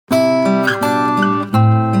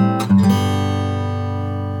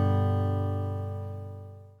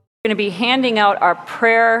going to be handing out our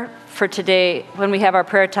prayer for today when we have our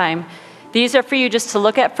prayer time. These are for you just to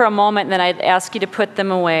look at for a moment, and then I'd ask you to put them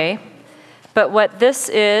away. But what this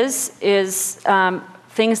is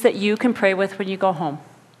things that you can pray with when you go home.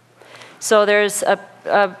 So there's a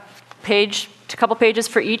couple pages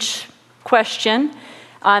for each question.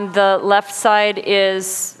 On the left side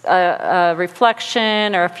is a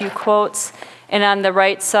reflection or a few quotes, and on the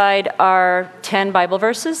right side are 10 Bible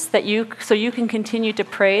verses so you can continue to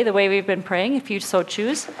pray the way we've been praying if you so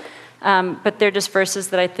choose. But they're just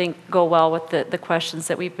verses that I think go well with the questions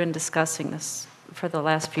that we've been discussing this for the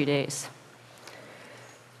last few days.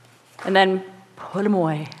 And then put them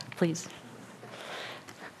away, please.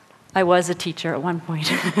 I was a teacher at one point.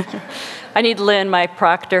 I need Lynn, my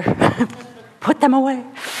proctor. Put them away.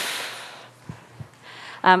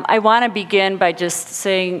 I want to begin by just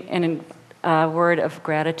saying a word of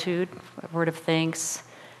gratitude, a word of thanks.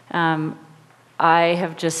 I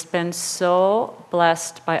have just been so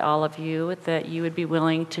blessed by all of you that you would be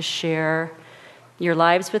willing to share your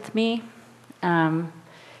lives with me,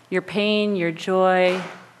 your pain, your joy,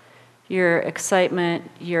 your excitement,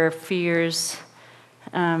 your fears.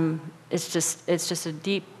 It's just a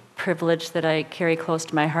deep privilege that I carry close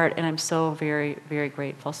to my heart, and I'm so very, very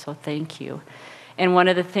grateful, so thank you. And one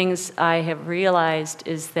of the things I have realized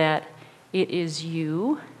is that it is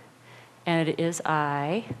you and it is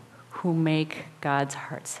I who make God's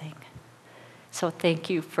heart sing. So thank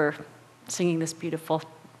you for singing this beautiful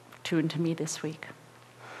tune to me this week.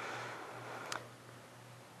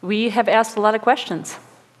 We have asked a lot of questions.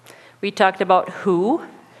 We talked about who,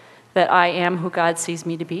 that I am who God sees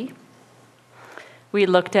me to be. We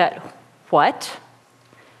looked at what,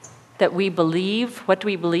 that we believe, what do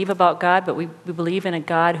we believe about God, but we believe in a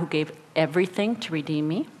God who gave everything to redeem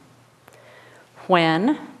me.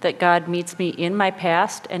 When, that God meets me in my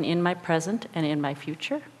past and in my present and in my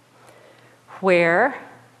future. Where,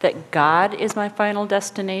 that God is my final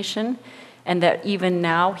destination and that even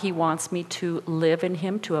now he wants me to live in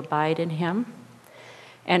him, to abide in him.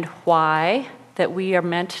 And why, that we are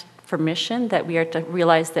meant for mission, that we are to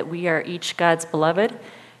realize that we are each God's beloved,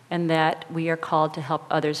 and that we are called to help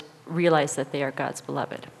others realize that they are God's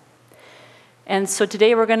beloved. And so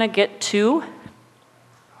today we're going to get to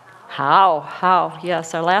how,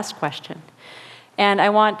 yes, our last question. And I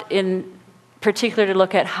want in particular to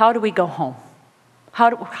look at how do we go home?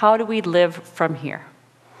 How do we live from here?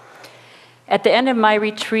 At the end of my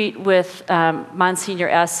retreat with Monsignor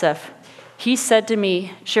Assef, he said to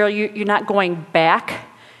me, Sheryl, you're not going back,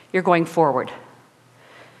 you're going forward.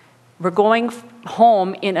 We're going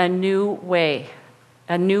home in a new way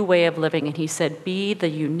of living. And he said, be the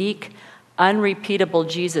unique, unrepeatable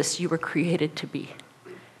Jesus you were created to be.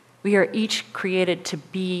 We are each created to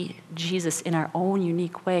be Jesus in our own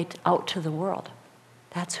unique way out to the world.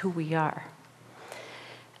 That's who we are.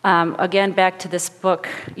 Again, back to this book,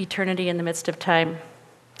 Eternity in the Midst of Time.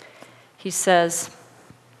 He says,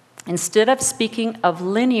 instead of speaking of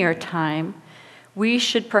linear time, we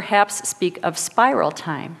should perhaps speak of spiral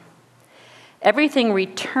time. Everything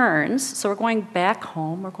returns, so we're going back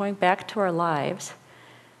home, we're going back to our lives,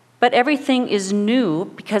 but everything is new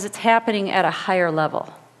because it's happening at a higher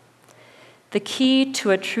level. The key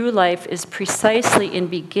to a true life is precisely in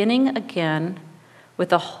beginning again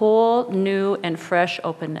with a whole new and fresh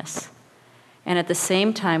openness, and at the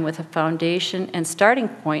same time with a foundation and starting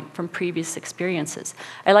point from previous experiences.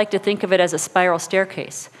 I like to think of it as a spiral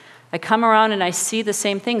staircase. I come around and I see the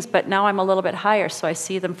same things, but now I'm a little bit higher, so I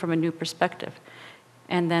see them from a new perspective.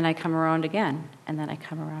 And then I come around again, and then I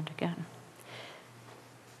come around again.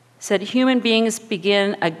 Said human beings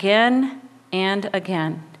begin again and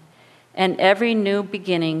again, and every new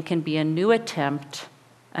beginning can be a new attempt,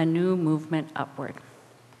 a new movement upward.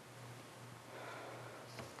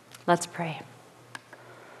 Let's pray.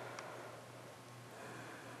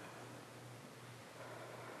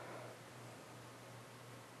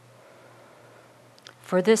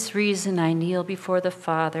 For this reason I kneel before the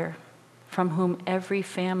Father, from whom every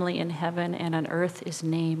family in heaven and on earth is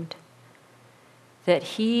named, that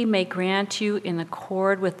he may grant you in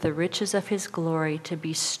accord with the riches of his glory to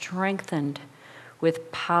be strengthened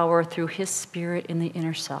with power through his Spirit in the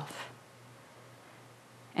inner self,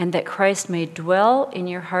 and that Christ may dwell in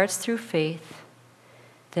your hearts through faith,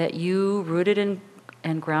 that you, rooted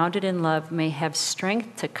and grounded in love, may have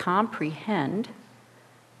strength to comprehend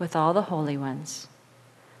with all the holy ones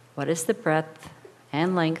what is the breadth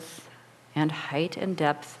and length and height and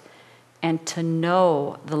depth, and to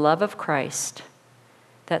know the love of Christ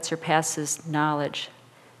that surpasses knowledge,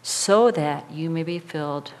 so that you may be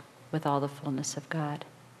filled with all the fullness of God.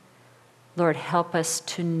 Lord, help us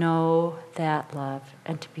to know that love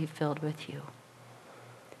and to be filled with you.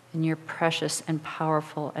 In your precious and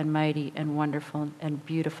powerful and mighty and wonderful and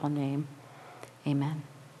beautiful name, amen.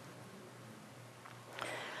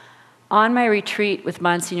 On my retreat with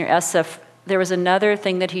Monsignor Esef, there was another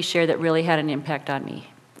thing that he shared that really had an impact on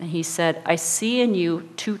me. And he said, I see in you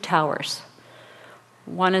two towers.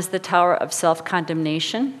 One is the tower of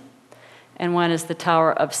self-condemnation, and one is the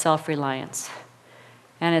tower of self-reliance.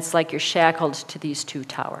 And it's like you're shackled to these two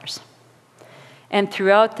towers. And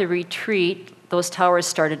throughout the retreat, those towers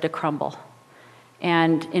started to crumble.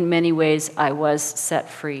 And in many ways, I was set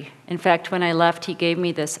free. In fact, when I left, he gave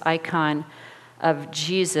me this icon of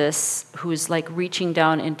Jesus who's like reaching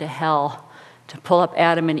down into hell to pull up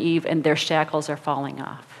Adam and Eve, and their shackles are falling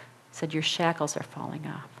off. He said, your shackles are falling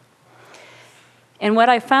off. And what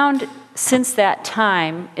I found since that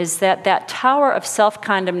time is that that tower of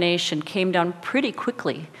self-condemnation came down pretty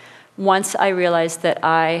quickly once I realized that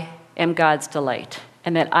I am God's delight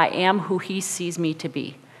and that I am who he sees me to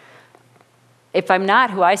be. If I'm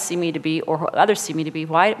not who I see me to be or who others see me to be,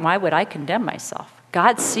 why would I condemn myself?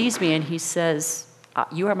 God sees me and he says,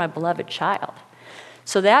 you are my beloved child.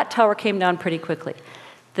 So that tower came down pretty quickly.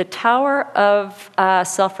 The tower of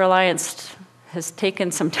self-reliance has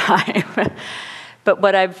taken some time. But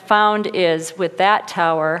what I've found is with that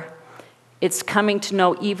tower, it's coming to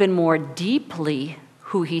know even more deeply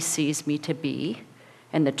who he sees me to be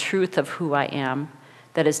and the truth of who I am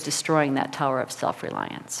that is destroying that tower of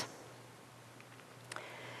self-reliance.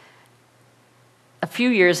 A few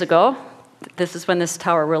years ago, this is when this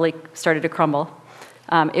tower really started to crumble,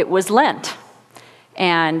 it was Lent.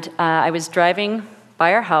 And I was driving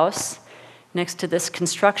by our house next to this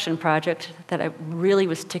construction project that really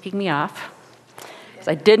was ticking me off.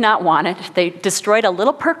 I did not want it. They destroyed a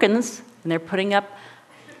little Perkins, and they're putting up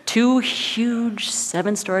 2 huge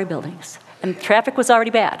 7-story buildings. And traffic was already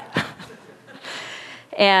bad.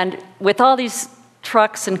 And with all these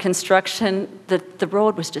trucks and construction, the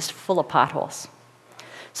road was just full of potholes.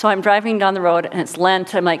 So I'm driving down the road, and it's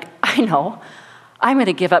Lent. I'm like, I know. I'm going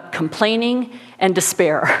to give up complaining and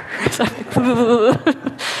despair.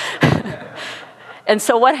 And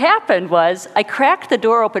so what happened was I cracked the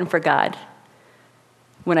door open for God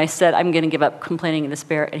when I said, I'm going to give up complaining and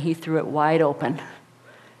despair, and he threw it wide open.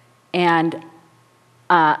 And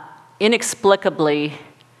inexplicably,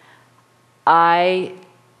 I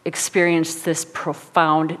experienced this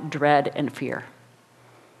profound dread and fear.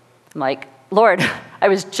 I'm like, Lord, I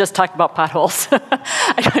was just talking about potholes.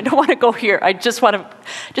 I don't want to go here. I just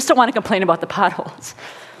don't want to complain about the potholes.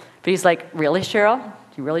 But he's like, really, Sheryl? Do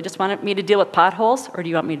you really just want me to deal with potholes, or do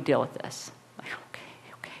you want me to deal with this?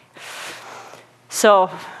 So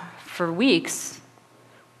for weeks,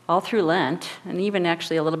 all through Lent, and even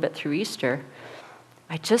actually a little bit through Easter,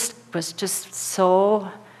 I was just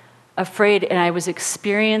so afraid, and I was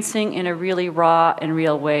experiencing in a really raw and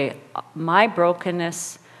real way my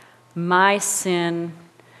brokenness, my sin,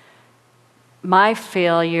 my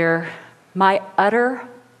failure, my utter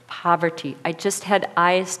poverty. I just had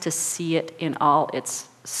eyes to see it in all its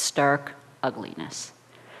stark ugliness.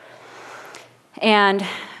 And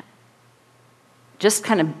just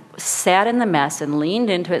kind of sat in the mess and leaned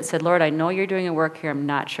into it and said, Lord, I know you're doing a work here. I'm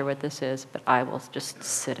not sure what this is, but I will just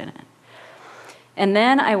sit in it. And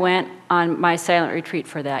then I went on my silent retreat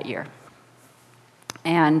for that year.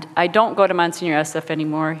 And I don't go to Monsignor Esef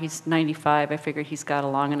anymore. He's 95. I figured he's got a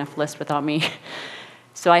long enough list without me.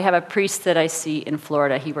 So I have a priest that I see in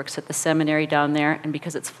Florida. He works at the seminary down there, and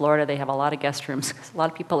because it's Florida, they have a lot of guest rooms, because a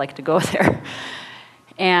lot of people like to go there.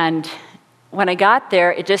 And when I got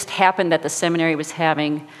there, it just happened that the seminary was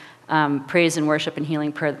having praise and worship and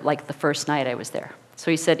healing prayer like the first night I was there.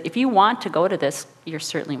 So he said, if you want to go to this, you're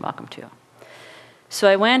certainly welcome to. So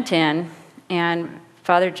I went in, and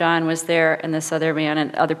Father John was there, and this other man,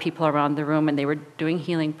 and other people around the room, and they were doing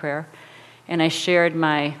healing prayer. And I shared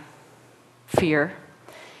my fear,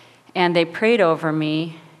 and they prayed over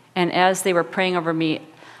me. And as they were praying over me,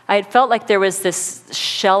 I had felt like there was this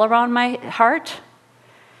shell around my heart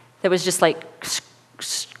that was just like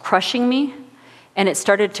crushing me, and it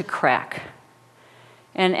started to crack.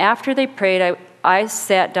 And after they prayed, I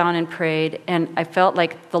sat down and prayed, and I felt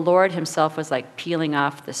like the Lord himself was like peeling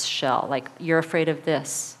off this shell, like, you're afraid of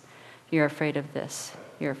this, you're afraid of this,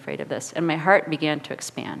 you're afraid of this. And my heart began to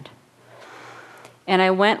expand. And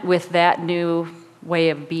I went with that new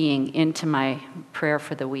way of being into my prayer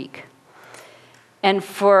for the week. And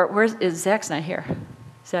Zach's not here?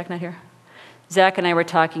 Zach not here? Zach and I were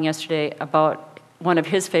talking yesterday about one of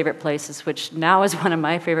his favorite places, which now is one of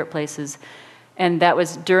my favorite places, and that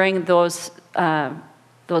was during those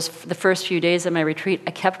the first few days of my retreat,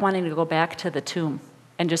 I kept wanting to go back to the tomb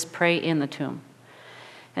and just pray in the tomb.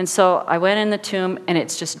 And so I went in the tomb, and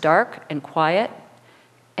it's just dark and quiet,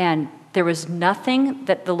 and there was nothing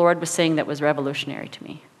that the Lord was saying that was revolutionary to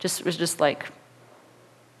me. It was just like,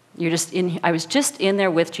 I was just in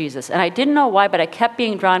there with Jesus. And I didn't know why, but I kept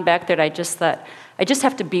being drawn back there, and I just thought, I just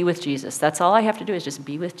have to be with Jesus. That's all I have to do is just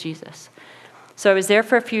be with Jesus. So I was there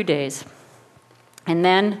for a few days, and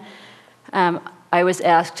then I was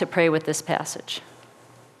asked to pray with this passage.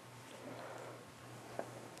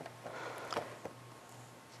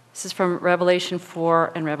 This is from Revelation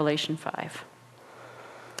 4 and Revelation 5.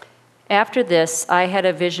 After this, I had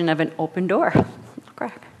a vision of an open door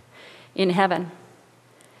in heaven.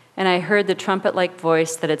 And I heard the trumpet-like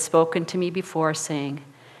voice that had spoken to me before, saying,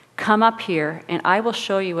 "Come up here, and I will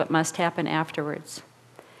show you what must happen afterwards."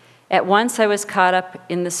 At once I was caught up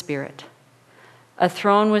in the Spirit. A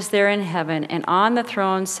throne was there in heaven, and on the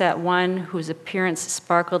throne sat one whose appearance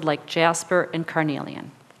sparkled like jasper and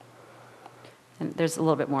carnelian. And there's a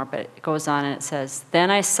little bit more, but it goes on and it says,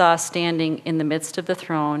 "Then I saw standing in the midst of the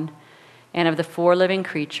throne and of the 4 living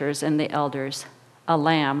creatures and the elders, a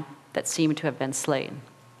lamb that seemed to have been slain."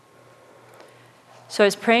 So I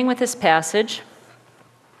was praying with this passage,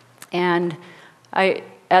 and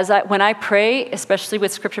when I pray, especially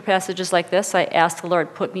with scripture passages like this, I ask the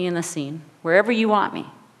Lord, put me in the scene. Wherever you want me,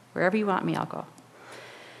 I'll go.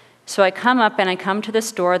 So I come up, and I come to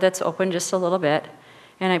this door that's open just a little bit,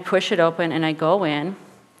 and I push it open, and I go in,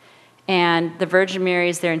 and the Virgin Mary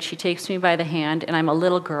is there, and she takes me by the hand, and I'm a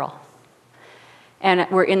little girl. And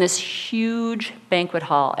we're in this huge banquet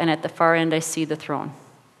hall, and at the far end, I see the throne.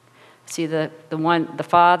 I see the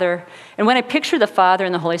Father. And when I picture the Father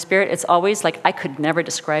and the Holy Spirit, it's always like I could never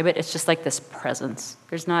describe it. It's just like this presence.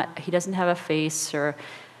 He doesn't have a face or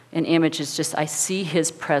an image. It's just I see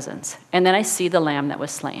his presence. And then I see the Lamb that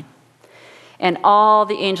was slain. And all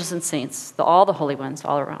the angels and saints, all the holy ones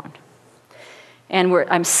all around. And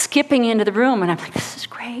I'm skipping into the room, and I'm like, this is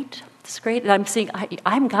great. This is great. And I'm seeing,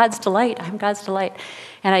 I'm God's delight. I'm God's delight.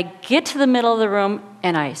 And I get to the middle of the room,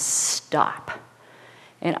 and I stop.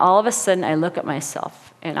 And all of a sudden, I look at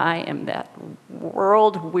myself, and I am that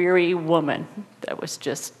world-weary woman that was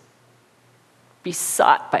just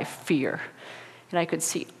besought by fear. And I could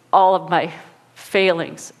see all of my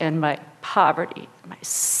failings and my poverty, my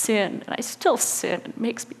sin, and I still sin. It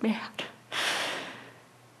makes me mad.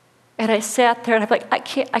 And I sat there, and I'm like, I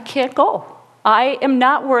can't go. I am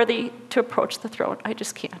not worthy to approach the throne. I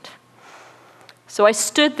just can't. So I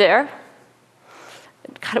stood there,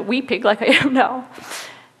 kind of weeping like I am now.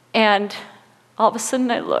 And all of a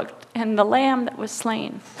sudden I looked, and the Lamb that was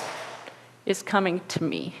slain is coming to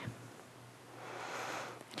me.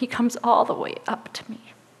 He comes all the way up to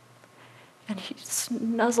me. And he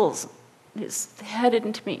snuzzles his head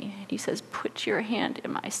into me. And he says, "Put your hand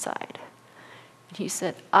in my side." And he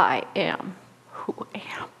said, "I am who I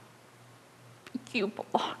am. You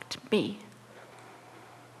belong to me."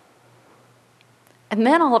 And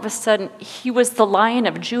then all of a sudden, he was the Lion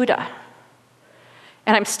of Judah.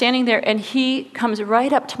 And I'm standing there, and he comes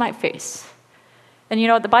right up to my face. And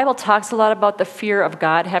the Bible talks a lot about the fear of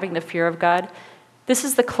God, having the fear of God. This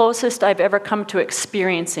is the closest I've ever come to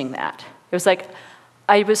experiencing that. It was like,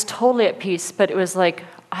 I was totally at peace, but it was like,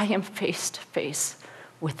 I am face to face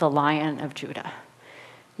with the Lion of Judah.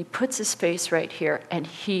 He puts his face right here, and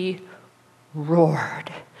he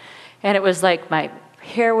roared. And it was like my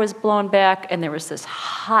hair was blown back, and there was this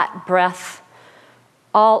hot breath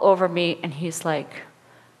all over me, and he's like,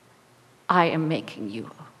 "I am making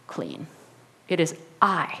you clean. It is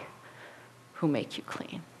I who make you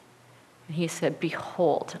clean." And he said,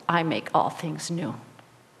 "Behold, I make all things new."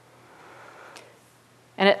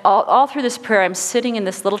 And all through this prayer, I'm sitting in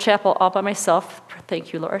this little chapel all by myself,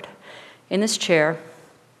 thank you, Lord, in this chair.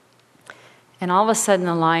 And all of a sudden,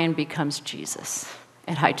 the Lion becomes Jesus.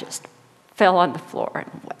 And I just fell on the floor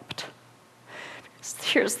and wept. Because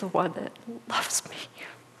here's the one that loves me.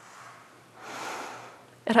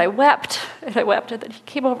 And I wept, and then he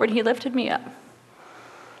came over and he lifted me up.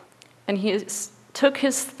 And he took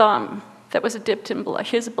his thumb that was dipped in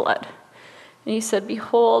his blood, and he said,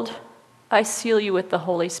 "Behold, I seal you with the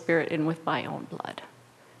Holy Spirit and with my own blood.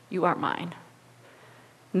 You are mine."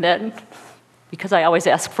 And then, because I always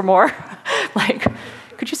ask for more, like,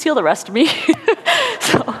 could you seal the rest of me?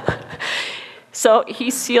 So he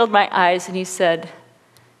sealed my eyes, and he said,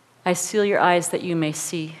 "I seal your eyes that you may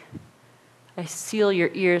see. I seal your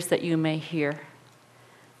ears that you may hear.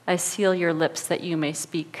 I seal your lips that you may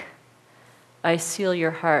speak. I seal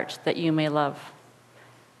your heart that you may love.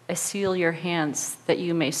 I seal your hands that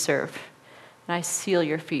you may serve. and I seal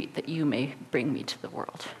your feet that you may bring me to the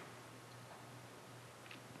world.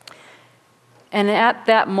 And at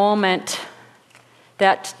that moment,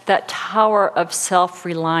 that tower of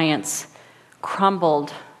self-reliance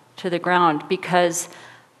crumbled to the ground because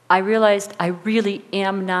I realized I really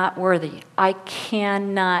am not worthy. I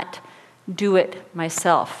cannot do it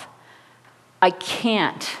myself. I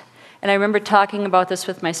can't. And I remember talking about this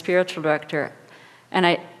with my spiritual director, and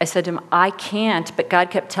I said to him, I can't, but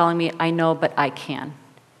God kept telling me, I know, but I can.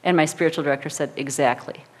 And my spiritual director said,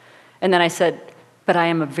 exactly. And then I said, but I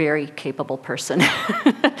am a very capable person.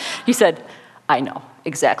 He said, I know,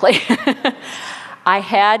 exactly. I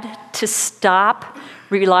had to stop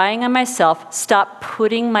relying on myself, stop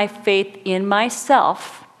putting my faith in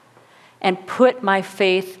myself, and put my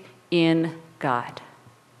faith in God.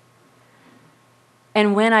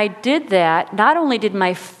 And when I did that, not only did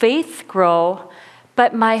my faith grow,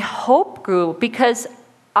 but my hope grew because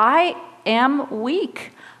I am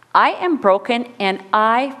weak. I am broken and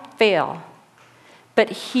I fail. But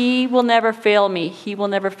He will never fail me. He will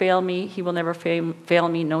never fail me. He will never fail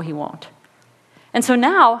me. No, He won't. And so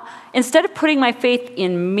now, instead of putting my faith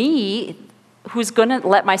in me, who's going to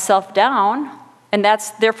let myself down, and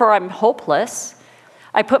therefore I'm hopeless,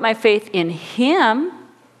 I put my faith in Him.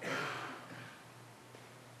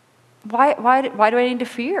 Why do I need to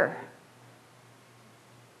fear?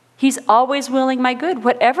 He's always willing my good.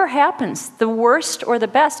 Whatever happens, the worst or the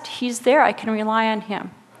best, He's there. I can rely on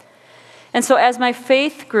Him. And so as my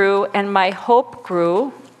faith grew and my hope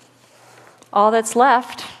grew, all that's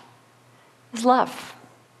left is love.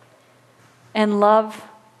 And love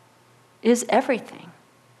is everything.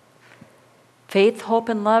 Faith, hope,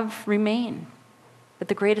 and love remain. But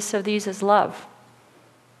the greatest of these is love.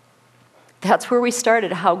 That's where we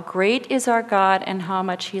started. How great is our God and how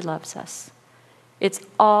much He loves us. It's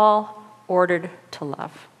all ordered to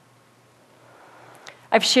love.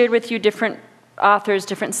 I've shared with you different authors,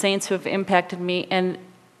 different saints who have impacted me, and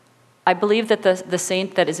I believe that the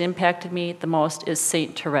saint that has impacted me the most is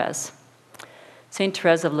Saint Therese. Saint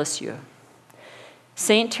Therese of Lisieux.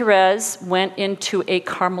 Saint Therese went into a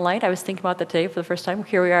Carmelite, I was thinking about that today for the first time,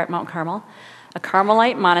 here we are at Mount Carmel, a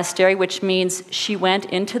Carmelite monastery, which means she went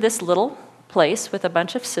into this little place with a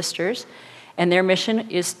bunch of sisters, and their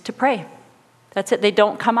mission is to pray. That's it. They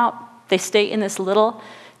don't come out. They stay in this little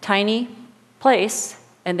tiny place,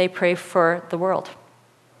 and they pray for the world.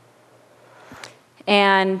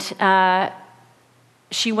 And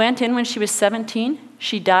she went in when she was 17.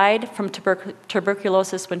 She died from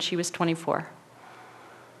tuberculosis when she was 24.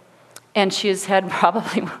 And she has had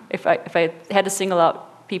probably, if I had to single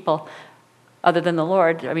out people other than the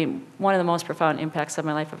Lord, I mean, one of the most profound impacts of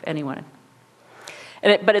my life of anyone.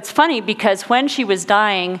 But it's funny because when she was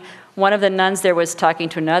dying, one of the nuns there was talking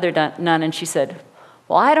to another nun, and she said,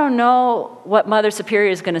 well, I don't know what Mother Superior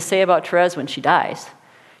is going to say about Therese when she dies.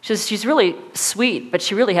 She says, she's really sweet, but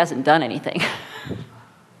she really hasn't done anything.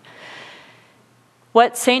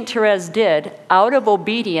 What St. Therese did, out of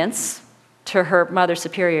obedience to her Mother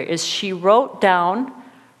Superior, is she wrote down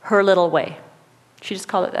her little way. She just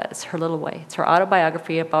called it that. It's her little way. It's her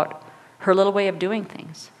autobiography about her little way of doing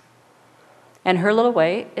things. And her little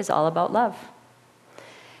way is all about love.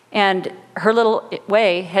 And her little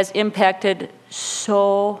way has impacted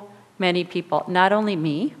so many people, not only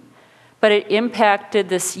me, but it impacted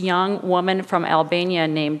this young woman from Albania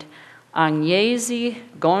named Agnesi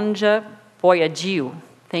Gonja Boyagiu.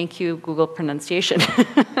 Thank you, Google pronunciation.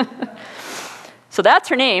 So that's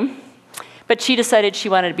her name. But she decided she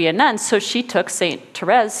wanted to be a nun, so she took St.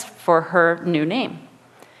 Therese for her new name.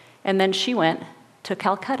 And then she went to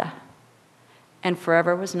Calcutta and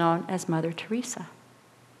forever was known as Mother Teresa.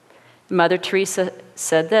 Mother Teresa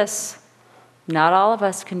said this, not all of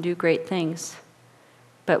us can do great things,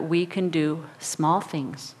 but we can do small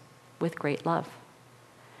things with great love.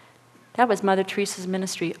 That was Mother Teresa's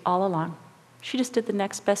ministry all along. She just did the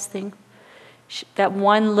next best thing. That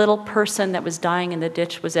one little person that was dying in the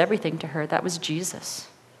ditch was everything to her. That was Jesus.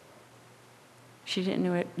 She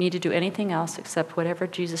didn't need to do anything else except whatever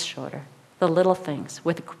Jesus showed her. The little things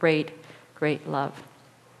with great, great love.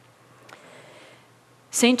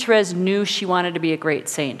 St. Therese knew she wanted to be a great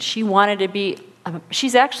saint. She wanted to be,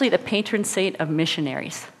 she's actually the patron saint of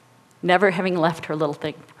missionaries, never having left her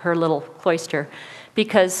little cloister,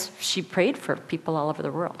 because she prayed for people all over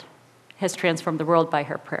the world, has transformed the world by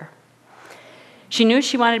her prayer. She knew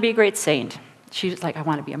she wanted to be a great saint. She was like, I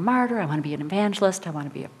want to be a martyr, I want to be an evangelist, I want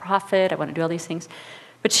to be a prophet, I want to do all these things.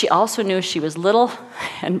 But she also knew she was little,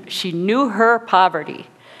 and she knew her poverty.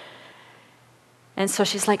 And so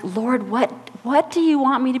she's like, Lord, what do you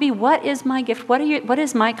want me to be? What is my gift? What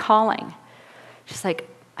is my calling? She's like,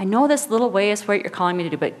 I know this little way is what you're calling me to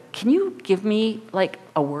do, but can you give me like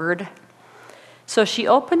a word? So she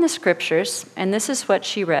opened the scriptures, and this is what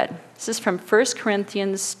she read. This is from 1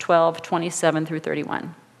 Corinthians 12, 27 through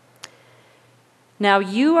 31. Now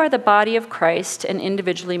you are the body of Christ and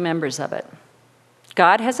individually members of it.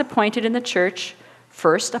 God has appointed in the church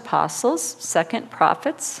first apostles, second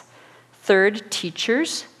prophets, third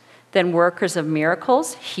teachers, then workers of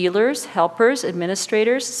miracles, healers, helpers,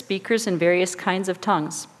 administrators, speakers in various kinds of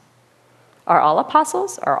tongues. Are all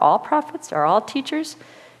apostles? Are all prophets? Are all teachers?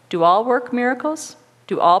 Do all work miracles?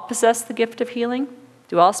 Do all possess the gift of healing?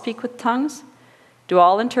 Do all speak with tongues? Do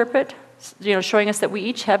all interpret? Showing us that we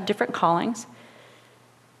each have different callings.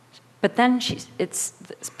 But then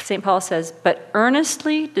St. Paul says, but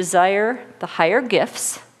earnestly desire the higher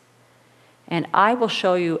gifts, and I will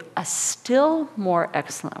show you a still more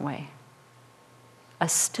excellent way. A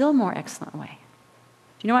still more excellent way.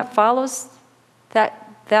 Do you know what follows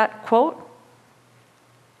that quote?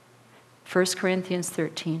 1 Corinthians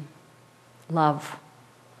 13. Love.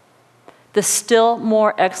 The still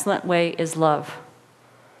more excellent way is love.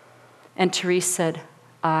 And Therese said,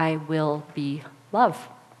 I will be love.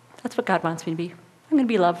 That's what God wants me to be. I'm going to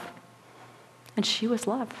be love. And she was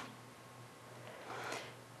love.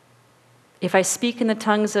 If I speak in the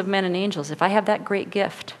tongues of men and angels, if I have that great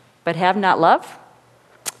gift, but have not love,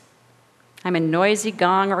 I'm a noisy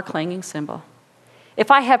gong or clanging cymbal. If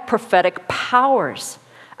I have prophetic powers,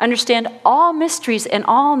 understand all mysteries and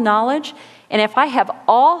all knowledge, and if I have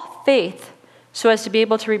all faith so as to be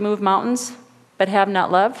able to remove mountains, but have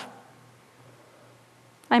not love,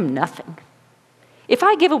 I'm nothing. If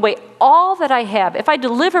I give away all that I have, if I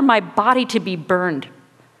deliver my body to be burned,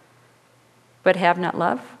 but have not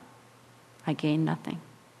love, I gain nothing.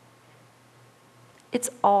 It's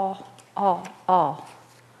all about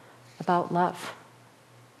love.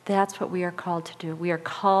 That's what we are called to do. We are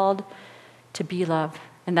called to be love.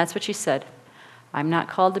 And that's what she said. I'm not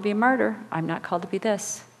called to be a martyr. I'm not called to be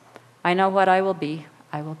this. I know what I will be.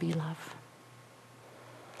 I will be love.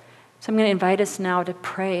 So I'm going to invite us now to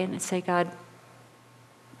pray and say, God,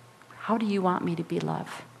 how do you want me to be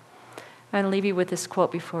love? I'm going to leave you with this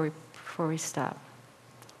quote before we stop.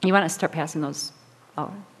 You want to start passing those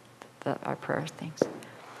out, our prayer things.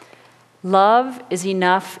 Love is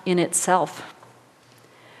enough in itself.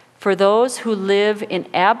 For those who live in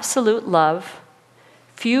absolute love,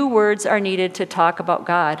 few words are needed to talk about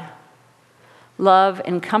God. Love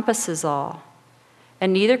encompasses all,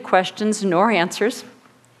 and neither questions nor answers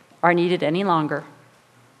are needed any longer.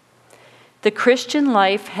 The Christian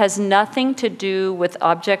life has nothing to do with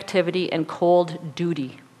objectivity and cold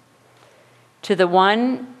duty. To the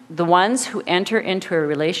ones who enter into a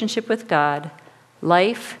relationship with God,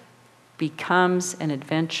 life becomes an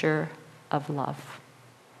adventure of love.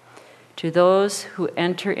 To those who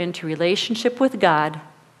enter into relationship with God,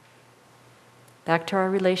 back to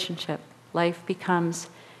our relationship, life becomes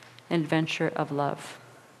an adventure of love.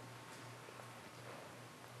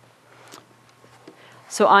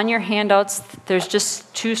 So on your handouts, there's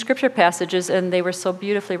just 2 scripture passages, and they were so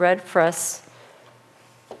beautifully read for us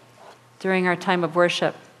during our time of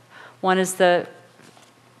worship. One is the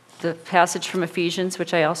passage from Ephesians,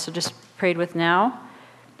 which I also just prayed with now,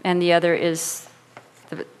 and the other is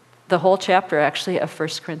the whole chapter, actually, of 1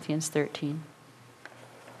 Corinthians 13.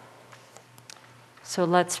 So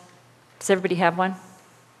does everybody have one?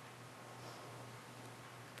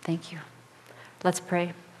 Thank you. Let's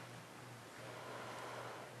pray.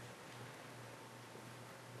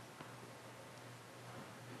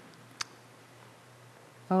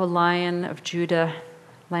 O Lion of Judah,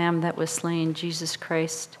 Lamb that was slain, Jesus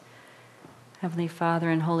Christ, Heavenly Father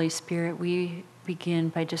and Holy Spirit, we begin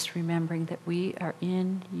by just remembering that we are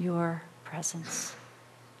in your presence.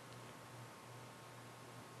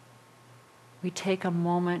 We take a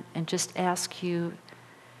moment and just ask you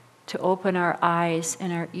to open our eyes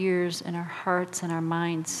and our ears and our hearts and our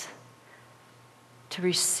minds to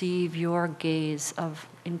receive your gaze of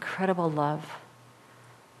incredible love.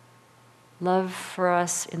 Love for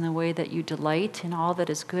us in the way that you delight in all that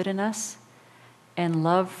is good in us, and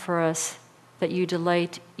love for us that you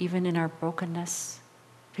delight even in our brokenness,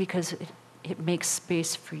 because it makes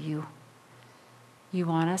space for you. You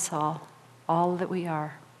want us all that we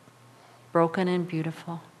are, broken and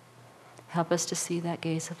beautiful. Help us to see that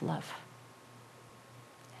gaze of love.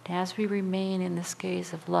 And as we remain in this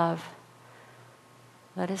gaze of love,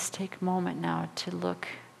 let us take a moment now to look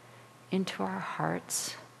into our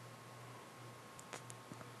hearts,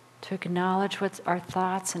 to acknowledge what our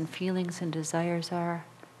thoughts and feelings and desires are,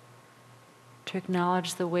 to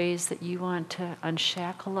acknowledge the ways that you want to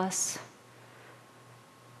unshackle us,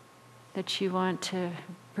 that you want to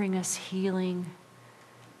bring us healing,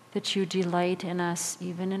 that you delight in us,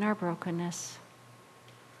 even in our brokenness.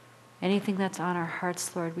 Anything that's on our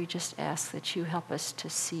hearts, Lord, we just ask that you help us to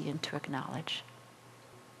see and to acknowledge.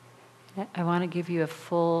 I want to give you a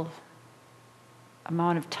full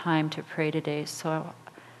amount of time to pray today, so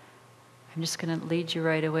I'm just going to lead you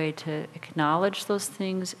right away to acknowledge those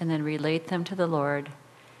things and then relate them to the Lord,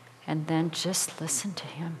 and then just listen to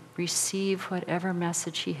him. Receive whatever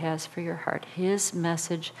message he has for your heart, his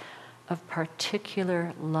message of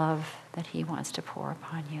particular love that he wants to pour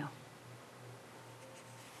upon you.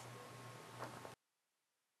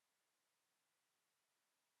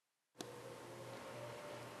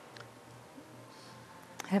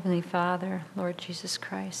 Heavenly Father, Lord Jesus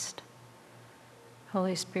Christ,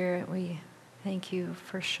 Holy Spirit, we thank you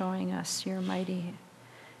for showing us your mighty,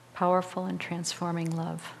 powerful, and transforming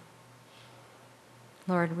love.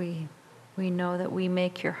 Lord, we know that we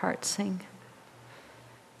make your heart sing.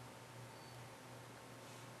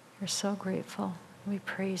 We're so grateful. We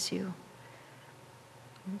praise you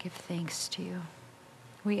and give thanks to you.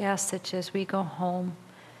 We ask that as we go home,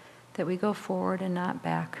 that we go forward and not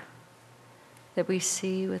back, that we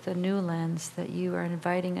see with a new lens that you are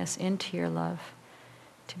inviting us into your love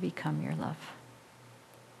to become your love.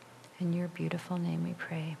 In your beautiful name we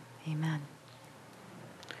pray. Amen.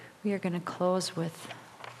 We are going to close with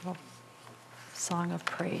a song of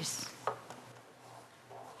praise.